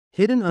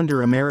Hidden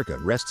under America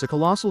rests a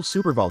colossal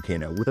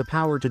supervolcano with a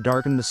power to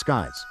darken the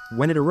skies.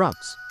 When it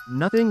erupts,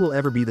 nothing will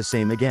ever be the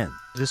same again.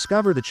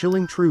 Discover the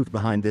chilling truth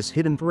behind this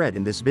hidden threat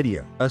in this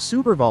video. A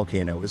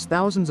supervolcano is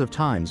thousands of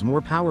times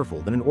more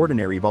powerful than an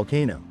ordinary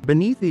volcano.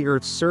 Beneath the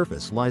Earth's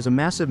surface lies a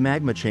massive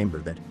magma chamber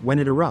that, when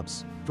it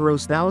erupts,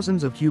 throws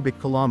thousands of cubic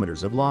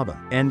kilometers of lava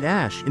and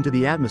ash into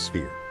the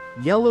atmosphere.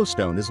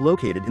 Yellowstone is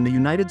located in the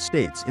United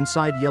States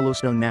inside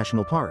Yellowstone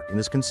National Park and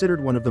is considered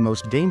one of the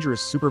most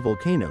dangerous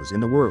supervolcanoes in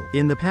the world.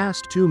 In the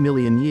past 2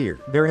 million years,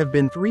 there have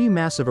been 3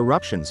 massive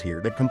eruptions here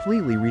that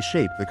completely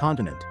reshaped the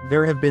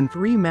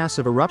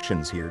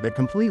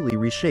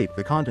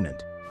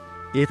continent.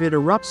 If it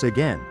erupts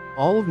again,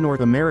 all of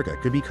North America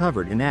could be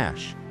covered in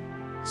ash.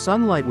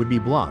 Sunlight would be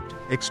blocked,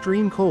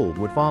 extreme cold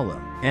would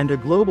follow, and a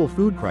global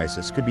food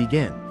crisis could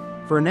begin.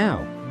 For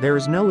now, there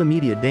is no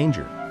immediate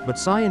danger, but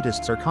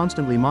scientists are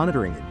constantly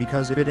monitoring it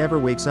because if it ever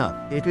wakes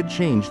up, it could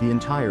change the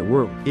entire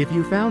world. If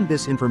you found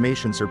this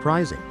information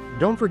surprising,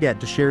 don't forget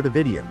to share the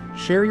video,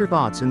 share your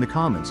thoughts in the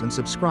comments and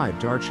subscribe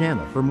to our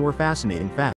channel for more fascinating facts.